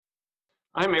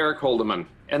I'm Eric Holdeman,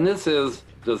 and this is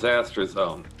Disaster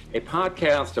Zone, a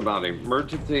podcast about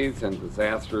emergencies and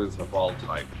disasters of all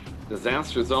types.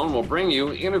 Disaster Zone will bring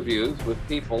you interviews with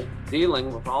people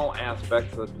dealing with all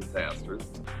aspects of disasters,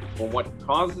 from what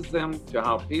causes them to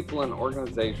how people and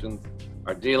organizations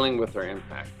are dealing with their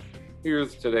impacts.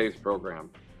 Here's today's program.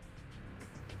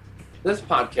 This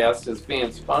podcast is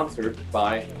being sponsored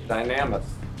by Dynamis,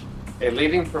 a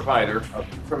leading provider of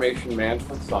information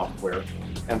management software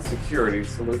and security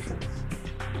solutions.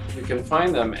 You can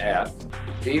find them at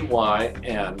dynamis.com.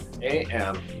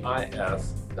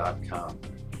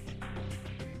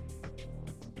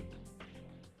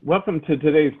 Welcome to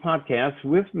today's podcast.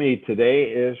 With me today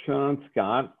is Sean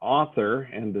Scott, author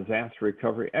and disaster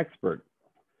recovery expert.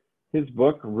 His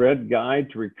book, Red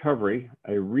Guide to Recovery,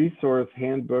 a resource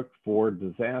handbook for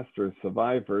disaster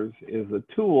survivors, is a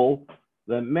tool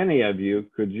that many of you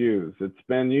could use. It's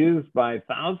been used by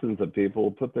thousands of people who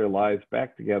put their lives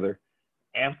back together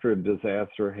after a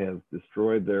disaster has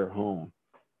destroyed their home,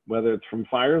 whether it's from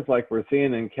fires like we're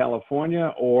seeing in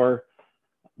California or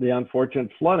the unfortunate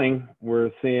flooding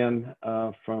we're seeing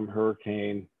from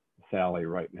Hurricane Sally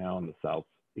right now in the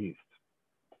southeast.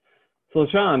 So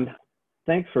Sean,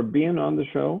 thanks for being on the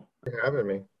show. Thanks for having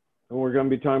me. And we're going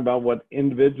to be talking about what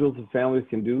individuals and families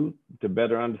can do to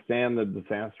better understand the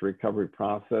disaster recovery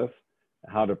process,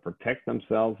 how to protect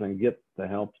themselves and get the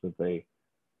help that they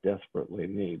desperately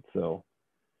need. So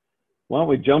why don't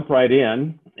we jump right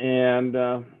in? And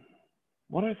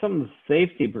what are some of the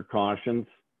safety precautions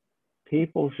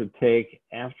people should take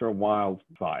after a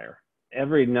wildfire?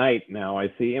 Every night now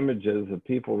I see images of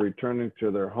people returning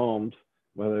to their homes,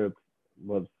 whether it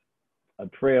was a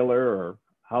trailer or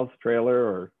house trailer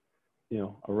or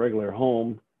a regular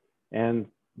home, and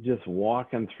just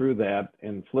walking through that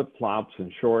in flip-flops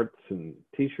and shorts and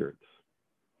t-shirts.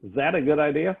 Is that a good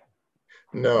idea?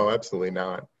 No, absolutely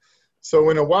not. So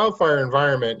in a wildfire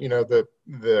environment,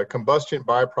 the combustion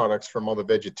byproducts from all the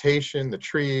vegetation, the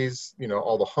trees,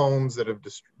 all the homes that have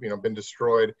been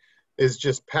destroyed is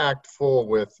just packed full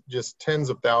with just tens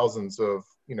of thousands of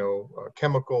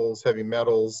chemicals, heavy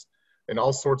metals, and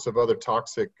all sorts of other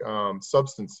toxic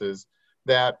substances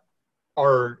that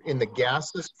are in the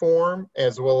gaseous form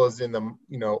as well as in the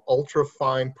ultra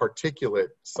fine particulate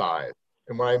size.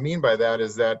 And what I mean by that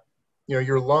is that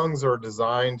your lungs are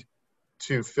designed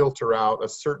to filter out a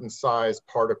certain size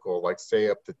particle, like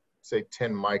up to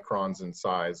 10 microns in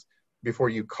size, before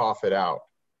you cough it out.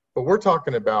 But we're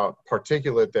talking about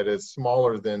particulate that is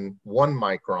smaller than 1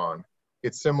 micron.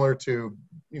 It's similar to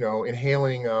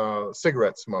inhaling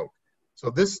cigarette smoke. So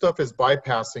this stuff is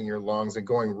bypassing your lungs and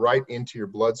going right into your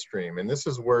bloodstream. And this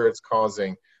is where it's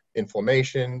causing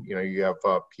inflammation. You have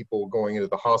people going into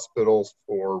the hospitals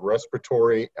for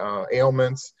respiratory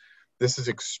ailments. This is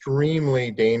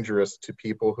extremely dangerous to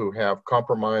people who have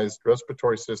compromised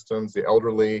respiratory systems, the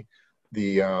elderly,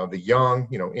 the young,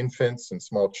 infants and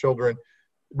small children.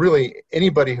 Really,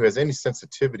 anybody who has any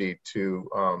sensitivity to,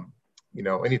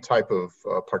 any type of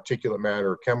particulate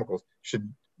matter or chemicals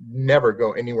should never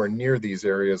go anywhere near these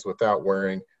areas without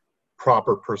wearing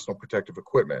proper personal protective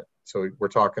equipment. So we're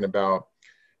talking about,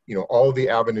 all the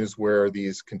avenues where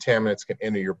these contaminants can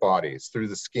enter your bodies: through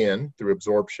the skin, through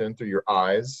absorption, through your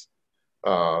eyes,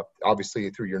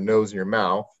 obviously through your nose and your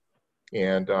mouth.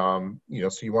 And, so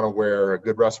you want to wear a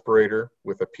good respirator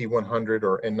with a P100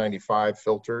 or N95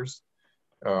 filters,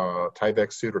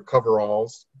 Tyvek suit or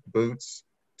coveralls, boots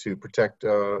to protect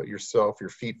yourself, your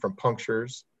feet from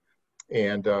punctures,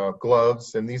 and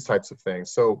gloves and these types of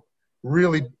things. So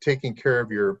really taking care of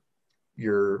your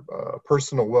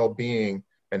personal well-being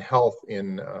and health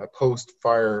in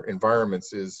post-fire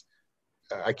environments is,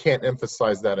 I can't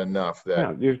emphasize that enough.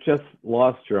 That you've just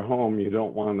lost your home. You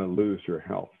don't want to lose your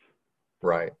health.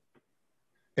 Right.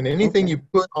 And anything you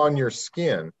put on your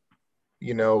skin,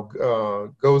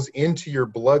 goes into your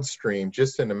bloodstream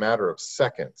just in a matter of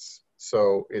seconds.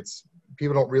 So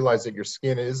people don't realize that your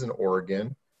skin is an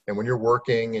organ. And when you're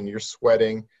working and you're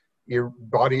sweating, your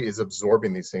body is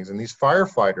absorbing these things. And these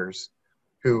firefighters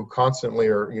who constantly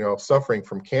are, suffering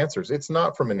from cancers, it's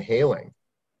not from inhaling.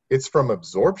 It's from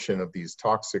absorption of these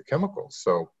toxic chemicals.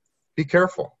 So be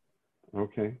careful.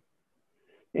 Okay.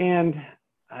 And,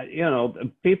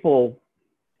 people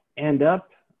end up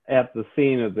at the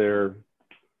scene of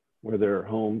where their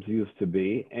homes used to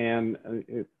be, and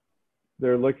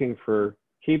they're looking for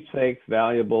keepsakes,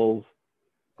 valuables,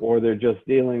 or they're just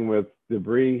dealing with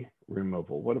debris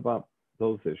removal. What about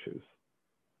those issues?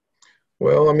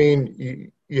 Well, I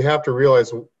mean, you have to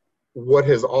realize what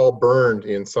has all burned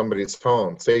in somebody's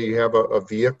home. Say you have a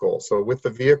vehicle. So with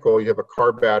the vehicle, you have a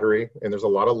car battery and there's a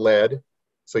lot of lead.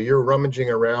 So you're rummaging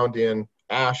around in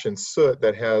ash and soot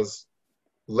that has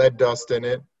lead dust in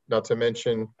it, not to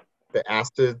mention the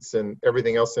acids and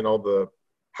everything else in all the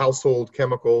household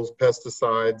chemicals,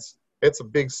 pesticides. It's a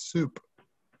big soup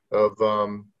of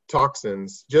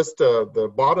toxins. Just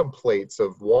the bottom plates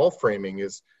of wall framing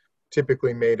is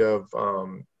typically made of,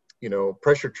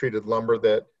 pressure treated lumber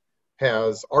that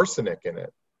has arsenic in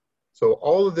it. So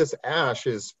all of this ash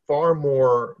is far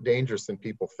more dangerous than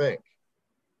people think.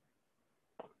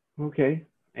 Okay.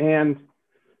 And,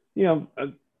 yeah,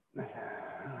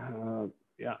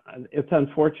 it's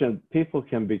unfortunate people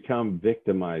can become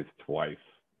victimized twice,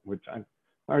 which I'm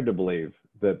hard to believe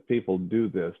that people do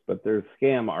this, but there's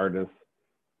scam artists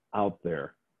out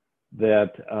there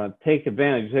that take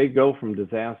advantage. They go from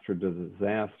disaster to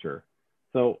disaster.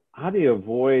 So how do you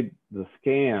avoid the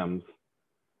scams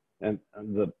and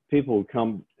the people who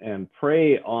come and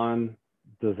prey on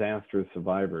disaster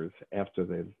survivors after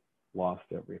they've lost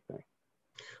everything?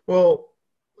 Well,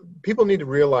 people need to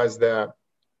realize that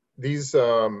these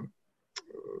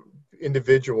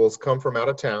individuals come from out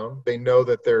of town. They know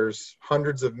that there's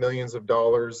hundreds of millions of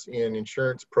dollars in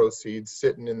insurance proceeds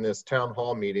sitting in this town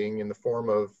hall meeting in the form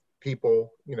of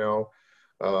people,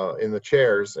 in the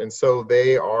chairs. And so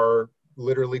they are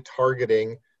literally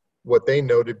targeting what they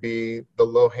know to be the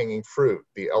low-hanging fruit,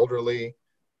 the elderly,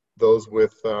 those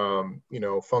with,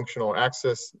 functional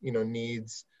access,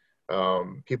 needs,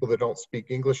 people that don't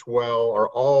speak English well, are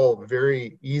all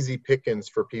very easy pickings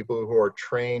for people who are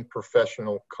trained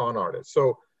professional con artists.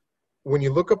 So when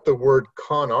you look up the word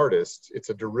con artist, it's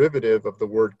a derivative of the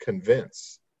word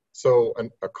convince. So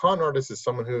a con artist is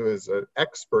someone who is an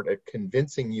expert at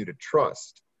convincing you to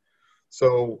trust.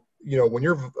 So, when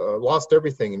you're lost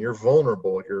everything and you're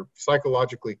vulnerable, you're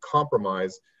psychologically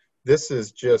compromised, this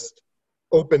is just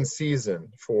open season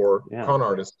for con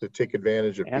artists to take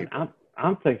advantage of people.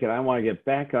 I'm thinking I want to get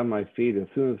back on my feet as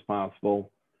soon as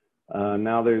possible.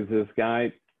 Now there's this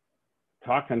guy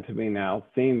talking to me now,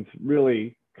 seems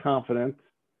really confident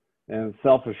and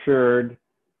self-assured,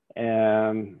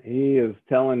 and he is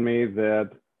telling me that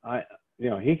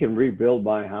he can rebuild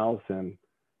my house, and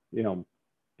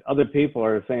other people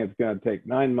are saying it's going to take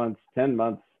 9 months, 10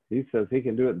 months. He says he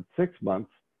can do it in 6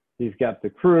 months. He's got the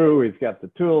crew, he's got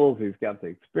the tools, he's got the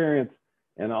experience,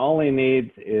 and all he needs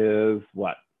is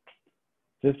what?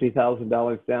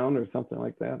 $50,000 down or something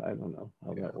like that. I don't know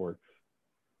how that works.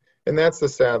 And that's the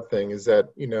sad thing, is that,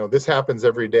 this happens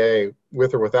every day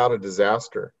with or without a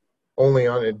disaster.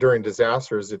 Only during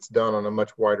disasters, it's done on a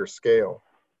much wider scale.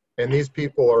 And these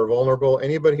people are vulnerable.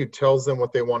 Anybody who tells them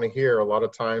what they want to hear, a lot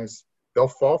of times they'll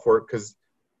fall for it, because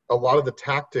a lot of the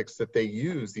tactics that they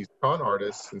use, these con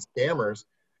artists and scammers,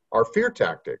 are fear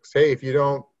tactics. Hey, if you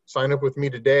don't sign up with me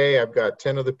today, I've got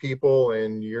 10 other people,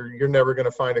 and you're never going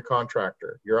to find a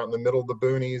contractor. You're out in the middle of the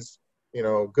boonies,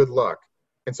 good luck.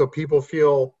 And so people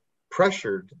feel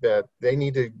pressured that they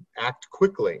need to act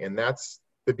quickly, and that's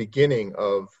the beginning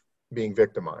of being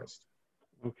victimized.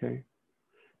 Okay.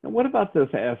 And what about this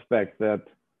aspect that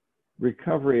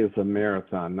recovery is a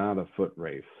marathon, not a foot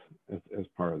race, as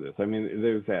part of this? I mean,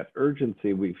 there's that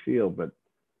urgency we feel, but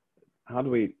how do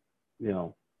we,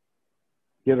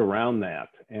 get around that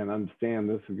and understand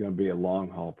this is going to be a long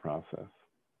haul process?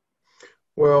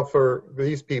 Well, for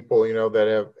these people,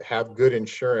 that have good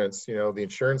insurance, the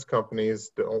insurance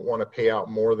companies don't want to pay out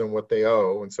more than what they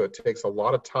owe. And so it takes a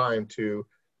lot of time to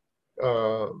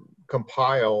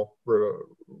compile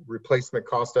replacement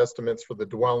cost estimates for the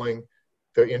dwelling,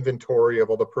 the inventory of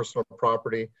all the personal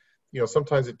property.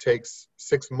 Sometimes it takes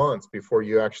 6 months before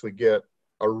you actually get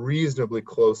a reasonably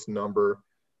close number.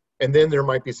 And then there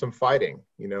might be some fighting,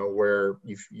 where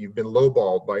you've been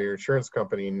lowballed by your insurance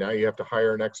company, and now you have to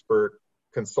hire an expert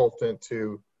consultant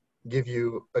to give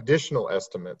you additional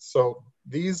estimates. So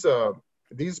these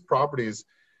properties,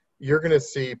 you're going to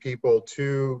see people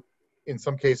 2, in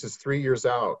some cases 3 years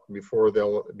out before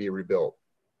they'll be rebuilt.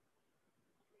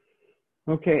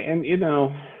 Okay, and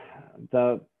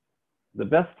the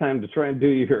best time to try and do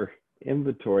your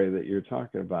inventory that you're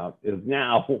talking about is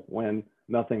now, when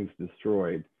nothing's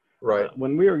destroyed. Right.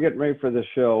 When we were getting ready for the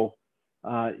show,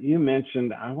 you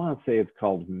mentioned, I want to say it's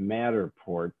called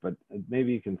Matterport, but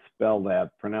maybe you can spell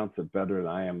that, pronounce it better than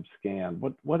I am, Scan.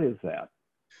 What is that?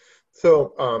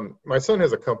 So my son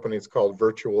has a company, it's called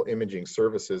Virtual Imaging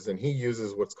Services, and he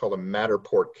uses what's called a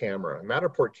Matterport camera. A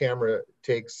Matterport camera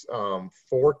takes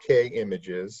 4K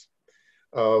images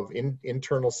of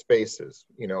internal spaces,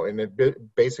 and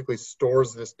it basically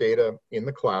stores this data in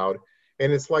the cloud.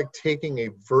 And it's like taking a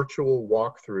virtual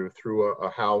walkthrough through a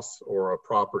house or a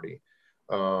property.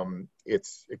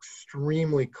 It's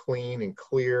extremely clean and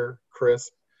clear,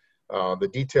 crisp. The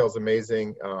detail's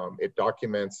amazing. It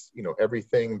documents,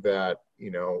 everything that,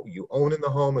 you own in the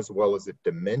home, as well as it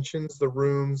dimensions the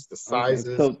rooms, the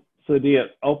sizes. Okay. So do you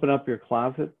open up your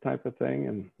closet type of thing?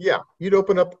 And yeah, you'd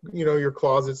open up, your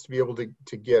closets to be able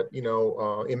to get,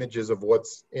 images of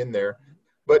what's in there.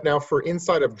 But now for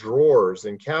inside of drawers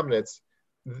and cabinets,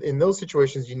 in those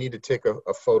situations, you need to take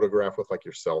a photograph with like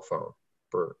your cell phone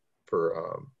for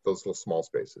those little small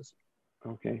spaces.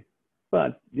 Okay.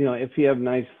 But, if you have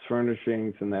nice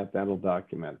furnishings and that'll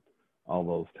document all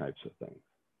those types of things.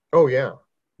 Oh, yeah.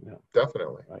 Yeah.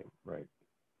 Definitely. Right.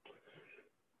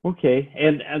 Okay.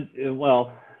 And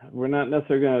well, we're not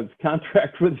necessarily going to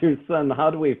contract with your son.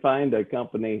 How do we find a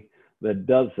company that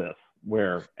does this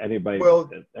where anybody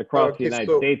across the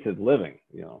United States is living,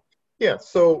 Yeah,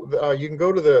 so you can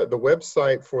go to the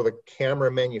website for the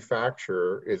camera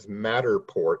manufacturer is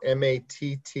Matterport,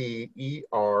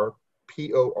 Matterport,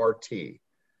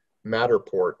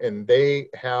 Matterport, and they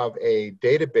have a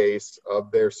database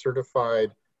of their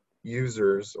certified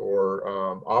users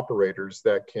or operators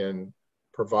that can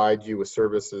provide you with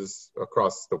services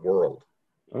across the world.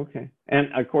 Okay.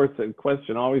 And of course, the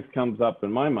question always comes up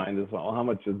in my mind is, well, how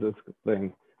much is this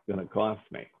thing going to cost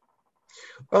me?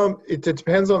 It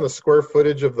depends on the square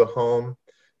footage of the home,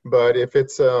 but if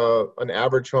it's an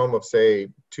average home of, say,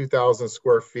 2,000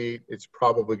 square feet, it's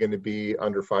probably going to be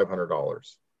under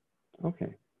 $500.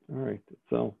 Okay. All right.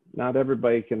 So not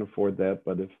everybody can afford that,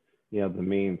 but if you have the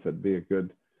means, it'd be a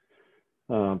good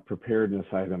preparedness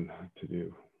item to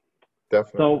do.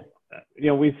 Definitely. So,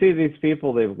 we see these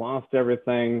people, they've lost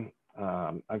everything.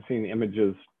 I've seen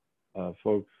images of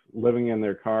folks living in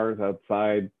their cars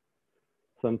outside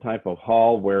some type of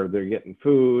hall where they're getting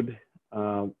food.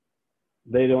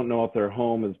 They don't know if their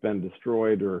home has been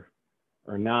destroyed or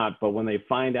not, but when they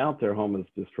find out their home is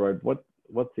destroyed,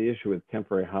 what's the issue with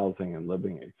temporary housing and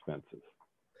living expenses?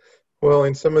 Well,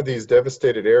 in some of these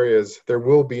devastated areas, there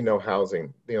will be no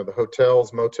housing. The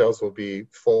hotels, motels will be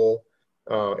full.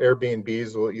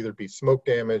 Airbnbs will either be smoke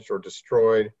damaged or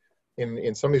destroyed.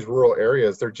 In some of these rural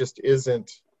areas, there just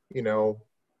isn't,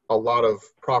 a lot of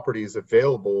properties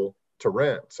available to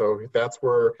rent. So that's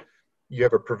where you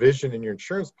have a provision in your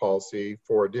insurance policy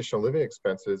for additional living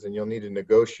expenses, and you'll need to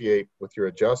negotiate with your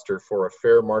adjuster for a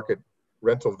fair market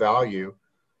rental value.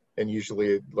 And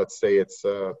usually, let's say it's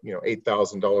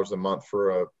 $8,000 a month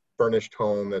for a furnished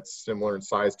home that's similar in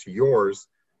size to yours,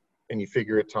 and you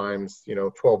figure it times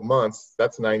 12 months,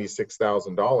 that's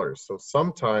 $96,000. So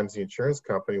sometimes the insurance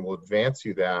company will advance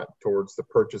you that towards the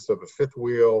purchase of a fifth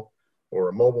wheel or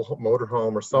a mobile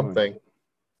motorhome or something,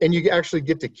 and you actually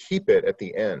get to keep it at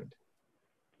the end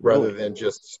rather than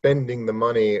just spending the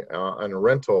money on a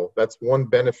rental. That's one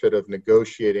benefit of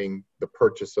negotiating the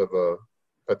purchase of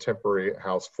a temporary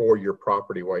house for your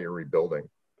property while you're rebuilding.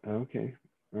 Okay.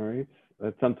 All right.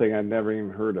 That's something I've never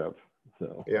even heard of.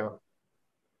 So yeah.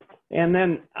 And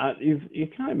then you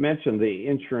kind of mentioned the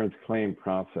insurance claim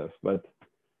process, but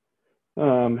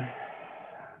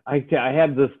I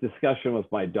had this discussion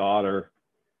with my daughter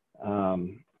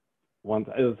once.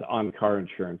 It was on car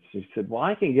insurance. She said, well,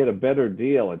 I can get a better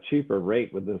deal, a cheaper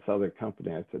rate with this other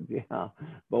company. I said, yeah,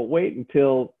 but wait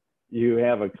until you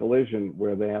have a collision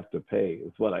where they have to pay,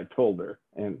 is what I told her.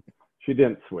 And she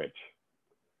didn't switch.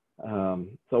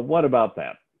 So what about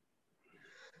that?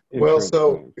 Well,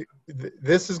 so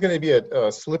this is going to be a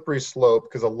slippery slope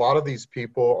because a lot of these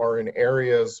people are in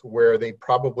areas where they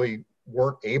probably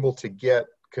weren't able to get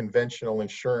conventional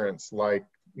insurance like,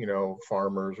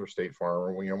 Farmers or State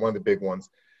Farm or, one of the big ones,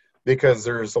 because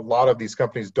there's a lot of these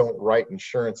companies don't write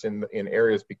insurance in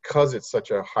areas because it's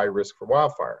such a high risk for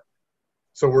wildfire.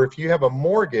 So where if you have a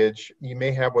mortgage, you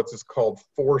may have what's called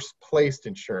forced placed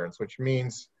insurance, which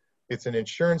means it's an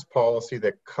insurance policy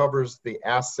that covers the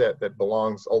asset that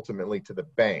belongs ultimately to the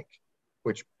bank,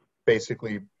 which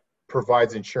basically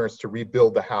provides insurance to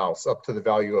rebuild the house up to the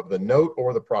value of the note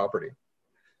or the property.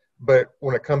 But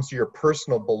when it comes to your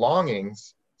personal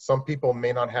belongings, some people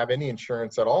may not have any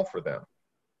insurance at all for them.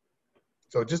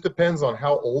 So it just depends on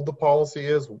how old the policy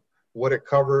is, what it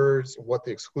covers, what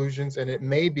the exclusions, and it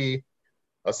may be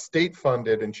a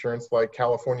state-funded insurance like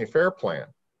California Fair Plan.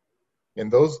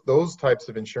 And those types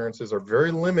of insurances are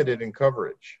very limited in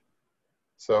coverage.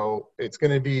 So it's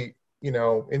going to be,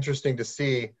 interesting to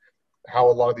see how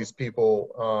a lot of these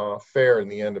people fare in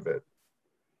the end of it.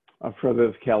 For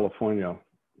this California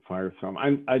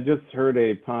firestorm, I just heard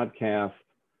a podcast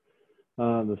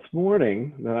this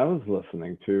morning that I was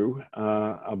listening to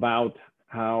about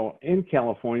how in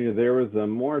California there was a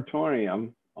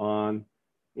moratorium on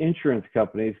insurance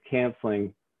companies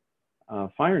canceling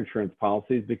fire insurance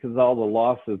policies because of all the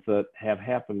losses that have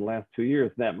happened the last 2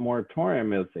 years. That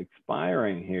moratorium is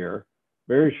expiring here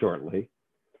very shortly.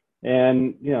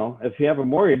 And, you know, if you have a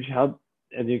mortgage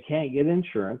and you can't get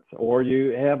insurance, or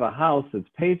you have a house that's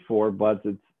paid for, but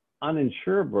it's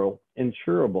insurable,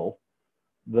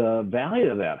 the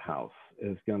value of that house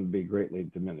is going to be greatly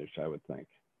diminished, I would think.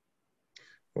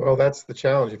 Well, that's the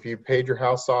challenge. If you paid your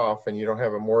house off and you don't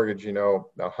have a mortgage, you know,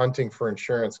 hunting for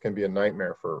insurance can be a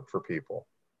nightmare for people.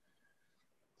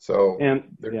 So, and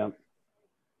yeah,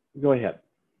 go ahead.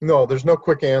 No, there's no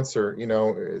quick answer. You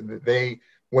know,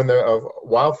 when the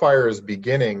wildfire is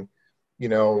beginning, you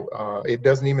know, it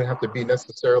doesn't even have to be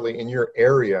necessarily in your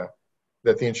area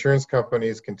that the insurance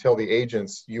companies can tell the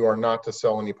agents you are not to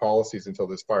sell any policies until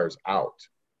this fire's out.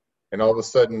 And all of a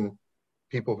sudden,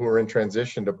 people who are in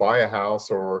transition to buy a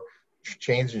house or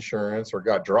change insurance or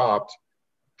got dropped,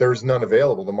 there's none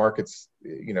available. The market's,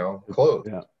 you know, closed.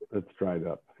 Yeah, it's dried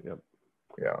up. Yep.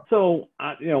 Yeah. So,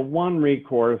 you know, one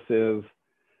recourse is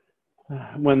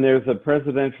when there's a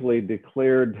presidentially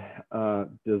declared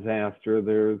disaster,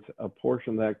 there's a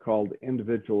portion of that called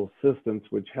individual assistance,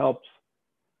 which helps,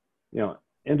 you know,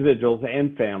 individuals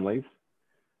and families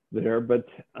there. But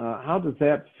how does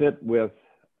that fit with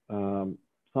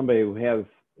somebody who has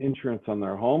insurance on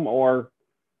their home, or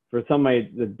for somebody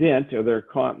that didn't, or they're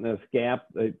caught in this gap,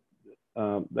 they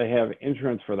have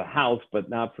insurance for the house, but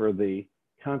not for the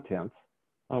contents?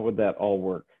 How would that all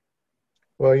work?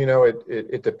 Well, you know,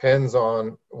 it depends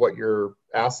on what your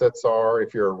assets are.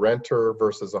 If you're a renter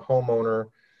versus a homeowner,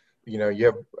 you know, you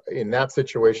have, in that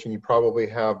situation, you probably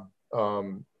have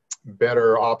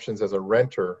better options as a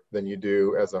renter than you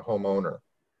do as a homeowner.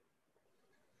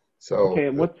 So, okay,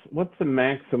 what's the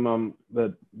maximum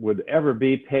that would ever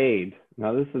be paid?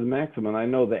 Now, this is maximum. I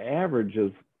know the average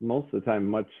is most of the time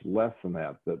much less than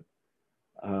that.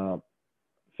 FEMA,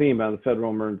 the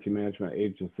Federal Emergency Management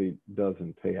Agency,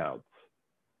 doesn't pay out.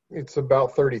 It's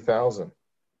about 30,000.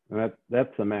 And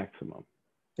that's the maximum.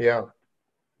 Yeah.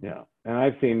 Yeah, and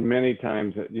I've seen many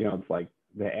times that, you know, it's like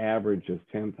the average is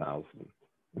 10,000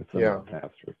 in some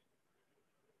disasters.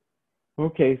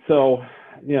 Okay, so,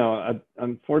 you know,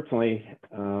 unfortunately,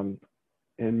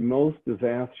 in most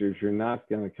disasters, you're not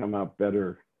going to come out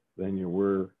better than you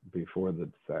were before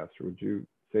the disaster. Would you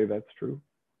say that's true?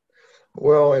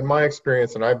 Well, in my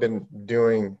experience, and I've been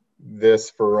doing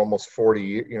this for almost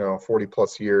 40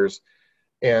 plus years,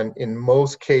 and in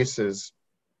most cases,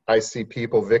 I see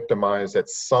people victimized at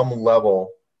some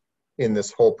level in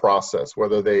this whole process,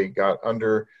 whether they got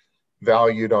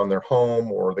undervalued on their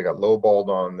home, or they got lowballed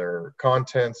on their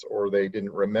contents, or they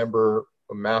didn't remember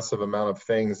a massive amount of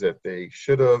things that they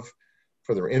should have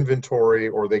for their inventory,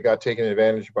 or they got taken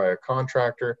advantage by a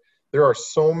contractor. There are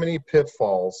so many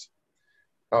pitfalls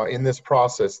in this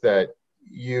process that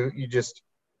you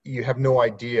have no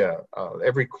idea.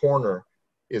 Every corner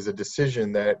is a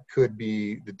decision that could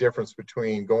be the difference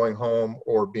between going home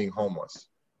or being homeless.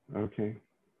 Okay.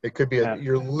 It could be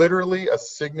you're literally a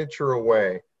signature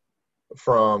away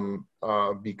from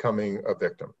becoming a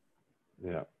victim.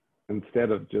 Yeah.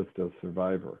 Instead of just a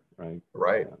survivor, right?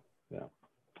 Right. Yeah.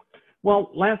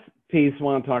 Well, last piece I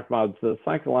want to talk about is the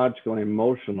psychological and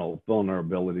emotional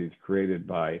vulnerabilities created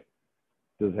by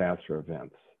disaster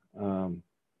events.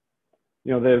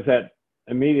 You know, there's that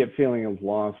immediate feeling of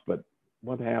loss, but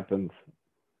what happens?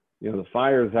 You know, the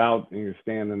fire's out and you're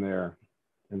standing there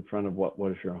in front of what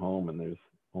was your home and there's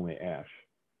only ash.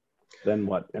 Then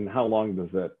what? And how long does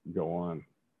that go on?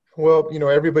 Well, you know,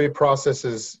 everybody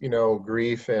processes, you know,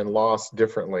 grief and loss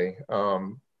differently.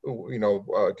 You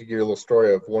know, to give you a little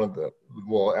story of one of the,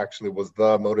 well, actually was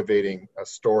the motivating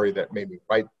story that made me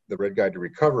write The Red Guide to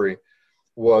Recovery,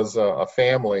 was a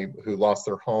family who lost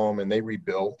their home and they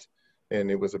rebuilt, and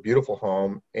it was a beautiful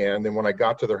home. And then when I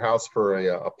got to their house for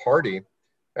a party,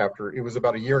 after, it was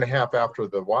about 1.5 years after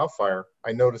the wildfire,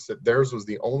 I noticed that theirs was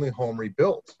the only home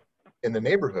rebuilt in the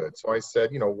neighborhood. So I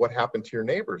said, you know, what happened to your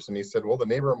neighbors? And he said, well, the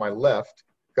neighbor on my left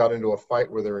got into a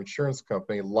fight with their insurance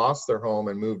company, lost their home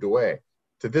and moved away.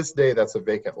 To this day, that's a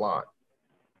vacant lot.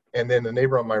 And then the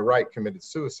neighbor on my right committed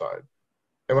suicide.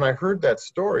 And when I heard that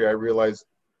story, I realized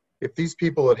if these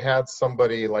people had had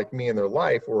somebody like me in their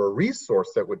life, or a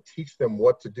resource that would teach them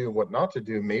what to do and what not to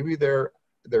do, maybe their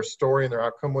story and their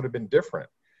outcome would have been different.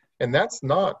 And that's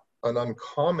not an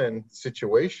uncommon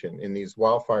situation in these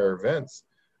wildfire events.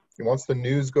 Once the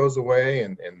news goes away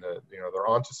and they're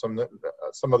on to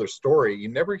some other story, you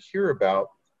never hear about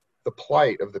the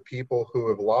plight of the people who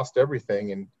have lost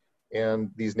everything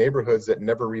and these neighborhoods that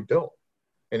never rebuilt.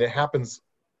 And it happens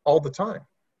all the time.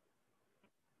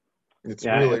 It's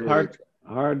really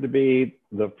hard to be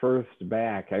the first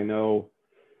back. I know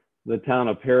the town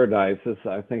of Paradise. This,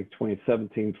 I think,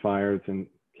 2017 fires in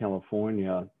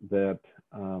California that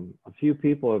a few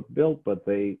people have built, but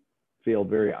they feel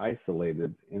very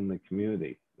isolated in the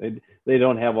community. They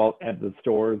don't have all at the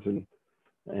stores and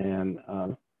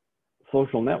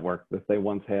social network that they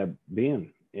once had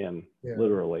being in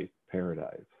literally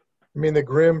paradise. I mean, the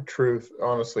grim truth,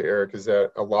 honestly, Eric, is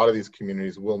that a lot of these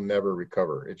communities will never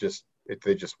recover.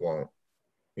 They just won't.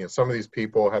 You know, some of these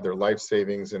people had their life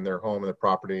savings in their home and the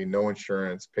property, no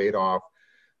insurance, paid off,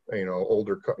 you know,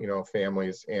 older, you know,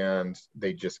 families, and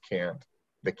they just can't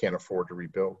afford to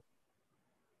rebuild.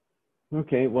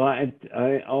 Okay, well, I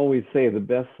always say the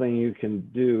best thing you can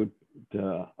do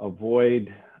to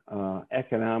avoid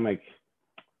economic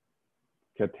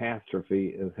catastrophe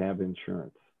is have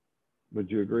insurance.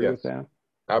 Would you agree with that?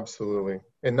 Absolutely.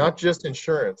 And not just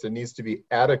insurance. It needs to be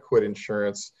adequate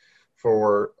insurance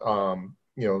for,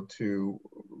 you know, to,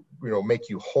 you know, make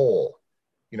you whole.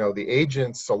 You know, the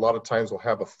agents a lot of times will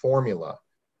have a formula.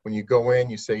 When you go in,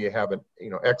 you say you have a, you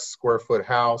know, X square foot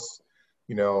house,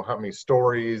 you know, how many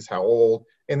stories, how old,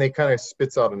 and they kind of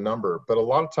spits out a number. But a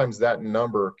lot of times that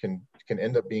number can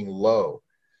end up being low.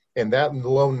 And that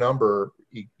low number,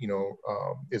 you know,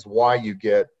 is why you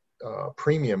get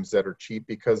premiums that are cheap,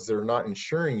 because they're not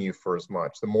insuring you for as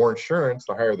much. The more insurance,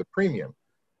 the higher the premium.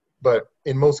 But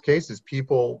in most cases,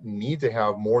 people need to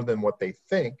have more than what they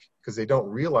think, because they don't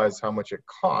realize how much it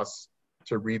costs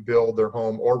to rebuild their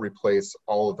home or replace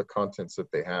all of the contents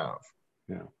that they have.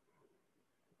 Yeah.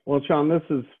 Well, Sean, this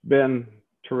has been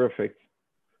terrific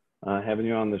having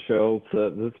you on the show. So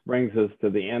this brings us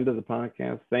to the end of the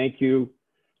podcast. Thank you,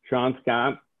 Sean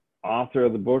Scott, author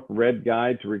of the book, Red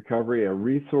Guide to Recovery, a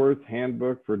resource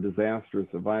handbook for disaster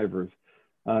survivors.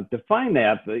 To find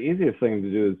that, the easiest thing to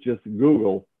do is just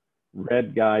Google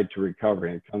Red Guide to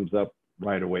Recovery. It comes up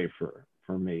right away for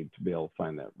me to be able to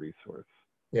find that resource.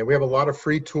 Yeah, we have a lot of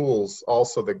free tools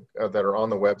also that are on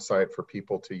the website for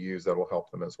people to use that will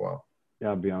help them as well.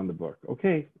 Yeah, beyond the book.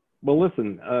 Okay. Well,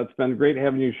 listen, it's been great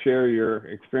having you share your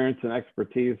experience and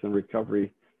expertise in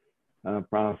recovery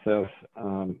process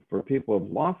for people who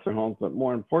have lost their homes, but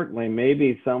more importantly,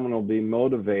 maybe someone will be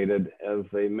motivated as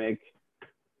they make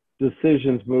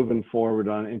decisions moving forward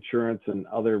on insurance and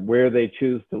other where they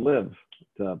choose to live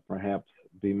to perhaps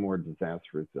be more disaster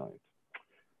resilient.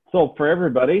 So for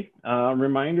everybody, a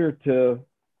reminder to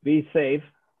be safe.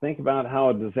 Think about how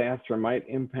a disaster might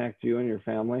impact you and your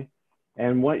family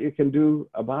and what you can do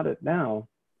about it now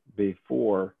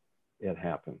before it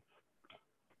happens.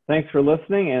 Thanks for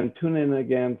listening, and tune in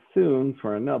again soon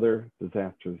for another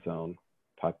Disaster Zone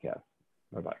podcast.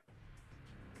 Bye-bye.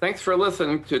 Thanks for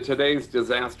listening to today's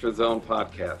Disaster Zone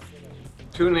podcast.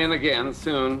 Tune in again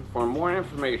soon for more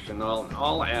information on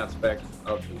all aspects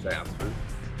of disasters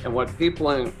and what people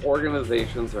and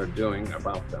organizations are doing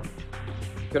about them.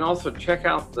 You can also check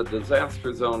out the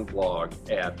Disaster Zone blog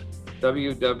at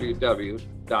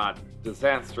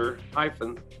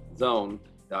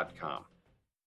www.disaster-zone.com.